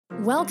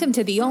Welcome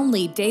to the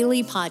only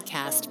daily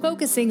podcast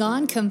focusing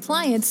on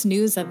compliance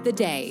news of the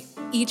day.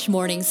 Each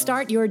morning,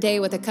 start your day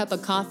with a cup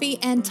of coffee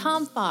and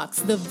Tom Fox,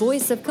 the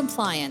voice of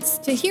compliance,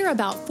 to hear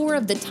about 4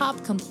 of the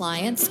top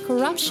compliance,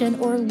 corruption,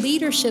 or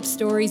leadership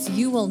stories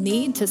you will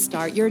need to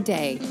start your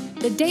day.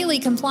 The Daily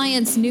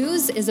Compliance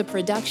News is a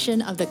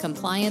production of the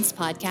Compliance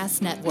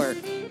Podcast Network.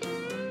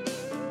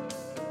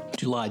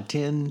 July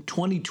 10,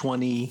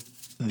 2020.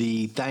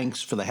 The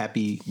thanks for the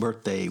happy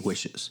birthday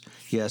wishes.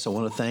 Yes, I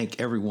want to thank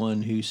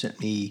everyone who sent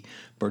me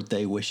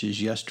birthday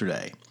wishes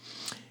yesterday.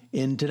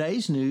 In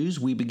today's news,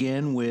 we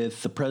begin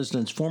with the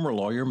president's former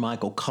lawyer,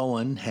 Michael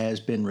Cohen,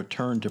 has been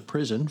returned to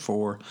prison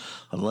for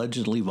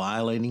allegedly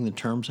violating the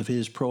terms of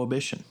his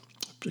probation.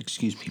 He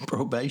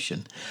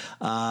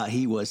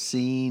was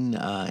seen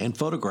and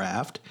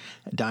photographed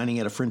dining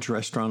at a French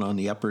restaurant on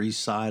the Upper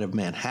East Side of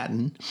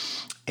Manhattan,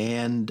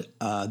 and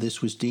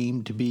this was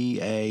deemed to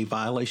be a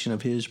violation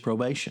of his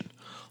probation.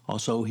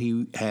 Also,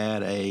 he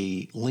had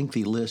a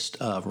lengthy list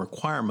of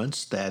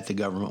requirements that the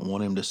government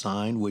wanted him to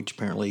sign, which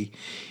apparently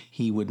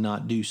he would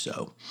not do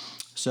so.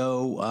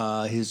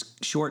 So his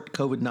short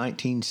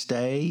COVID-19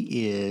 stay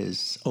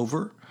is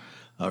over,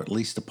 or at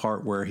least the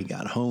part where he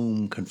got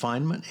home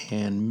confinement,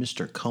 and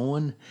Mr.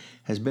 Cohen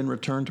has been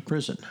returned to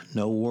prison.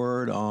 No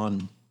word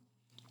on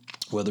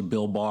whether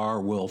Bill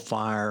Barr will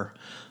fire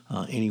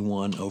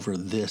anyone over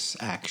this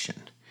action.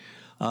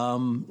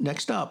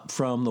 Next up,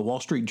 from the Wall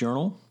Street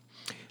Journal,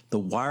 the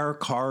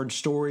Wirecard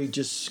story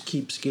just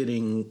keeps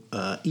getting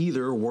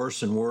either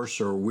worse and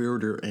worse or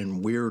weirder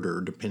and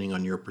weirder, depending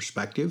on your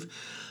perspective.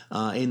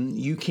 And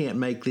you can't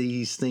make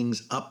these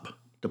things up.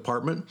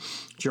 Department.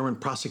 German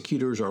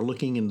prosecutors are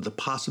looking into the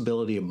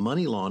possibility of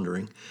money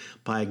laundering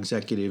by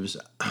executives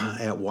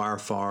at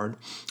Wirecard,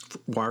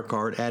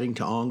 adding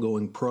to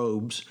ongoing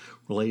probes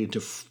related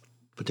to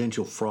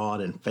potential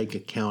fraud and fake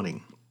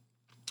accounting.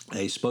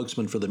 A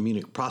spokesman for the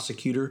Munich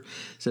prosecutor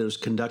said it was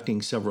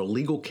conducting several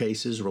legal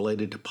cases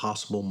related to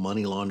possible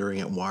money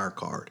laundering at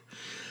Wirecard,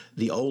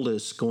 the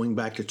oldest going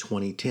back to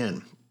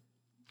 2010.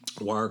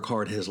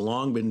 Wirecard has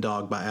long been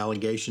dogged by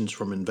allegations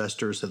from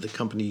investors that the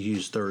company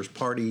used third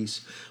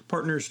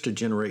partners to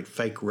generate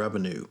fake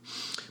revenue.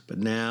 But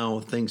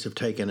now things have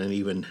taken an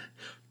even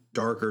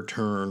darker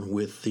turn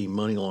with the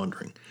money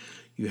laundering.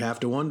 You have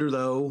to wonder,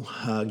 though,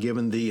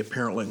 given the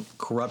apparent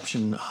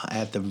corruption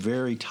at the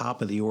very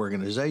top of the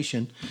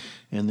organization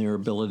and their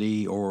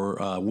ability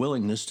or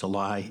willingness to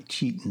lie,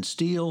 cheat, and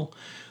steal,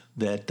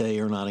 that they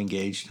are not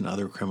engaged in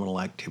other criminal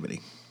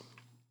activity.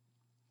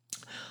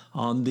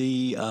 On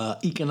the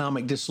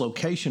economic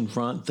dislocation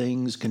front,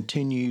 things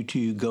continue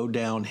to go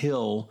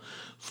downhill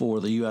for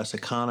the U.S.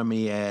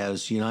 economy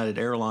as United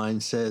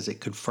Airlines says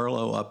it could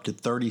furlough up to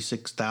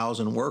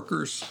 36,000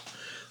 workers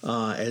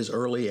as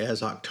early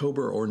as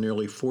October, or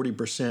nearly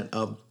 40%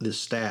 of the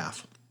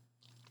staff,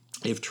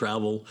 if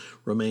travel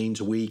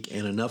remains weak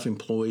and enough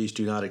employees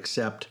do not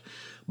accept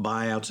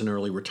buyouts and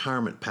early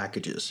retirement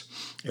packages.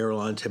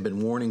 Airlines have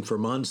been warning for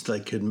months they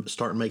could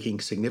start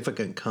making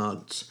significant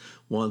cuts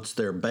once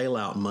their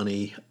bailout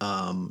money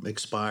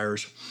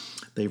expires.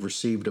 They've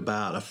received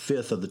about a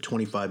fifth of the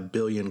 $25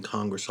 billion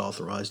Congress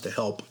authorized to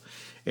help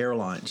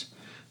airlines.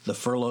 The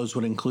furloughs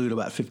would include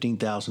about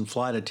 15,000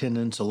 flight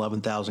attendants,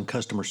 11,000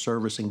 customer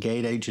service and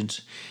gate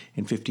agents,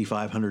 and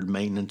 5,500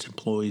 maintenance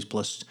employees,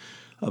 plus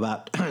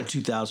about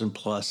 2,000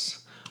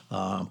 plus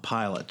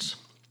pilots.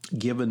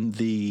 Given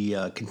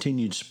the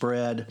continued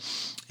spread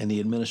and the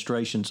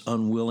administration's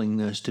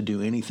unwillingness to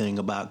do anything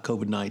about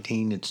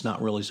COVID-19, it's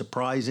not really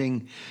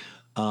surprising.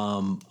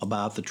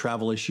 About the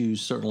travel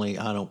issues, certainly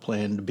I don't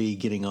plan to be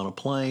getting on a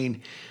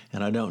plane,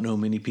 and I don't know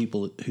many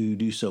people who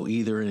do so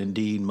either, and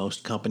indeed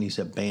most companies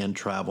have banned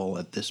travel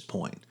at this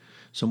point.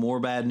 So more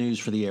bad news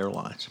for the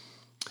airlines.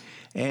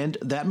 And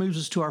that moves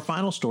us to our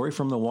final story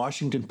from the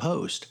Washington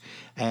Post,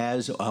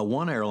 as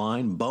one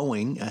airline,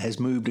 Boeing,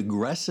 has moved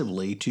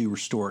aggressively to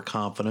restore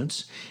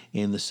confidence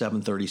in the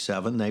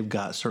 737. They've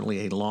got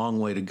certainly a long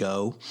way to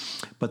go,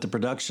 but the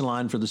production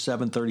line for the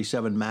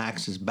 737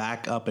 MAX is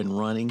back up and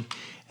running,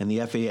 and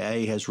the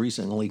FAA has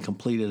recently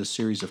completed a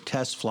series of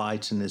test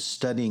flights and is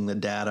studying the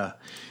data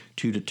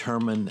to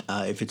determine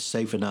if it's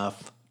safe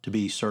enough to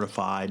be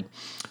certified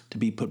to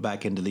be put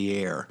back into the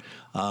air.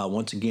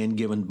 Once again,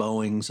 given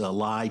Boeing's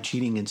lie,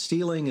 cheating, and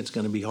stealing, it's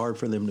going to be hard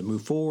for them to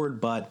move forward,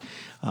 but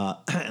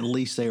at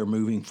least they are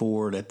moving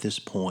forward at this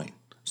point.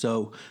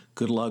 So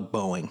good luck,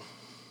 Boeing.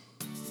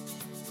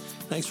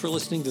 Thanks for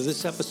listening to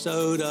this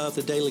episode of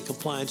the Daily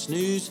Compliance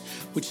News,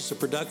 which is a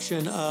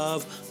production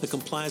of the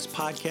Compliance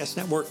Podcast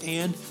Network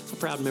and a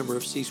proud member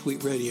of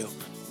C-Suite Radio.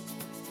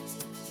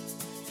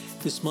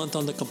 This month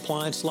on the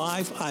Compliance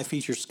Live, I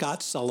feature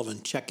Scott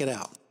Sullivan. Check it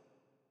out.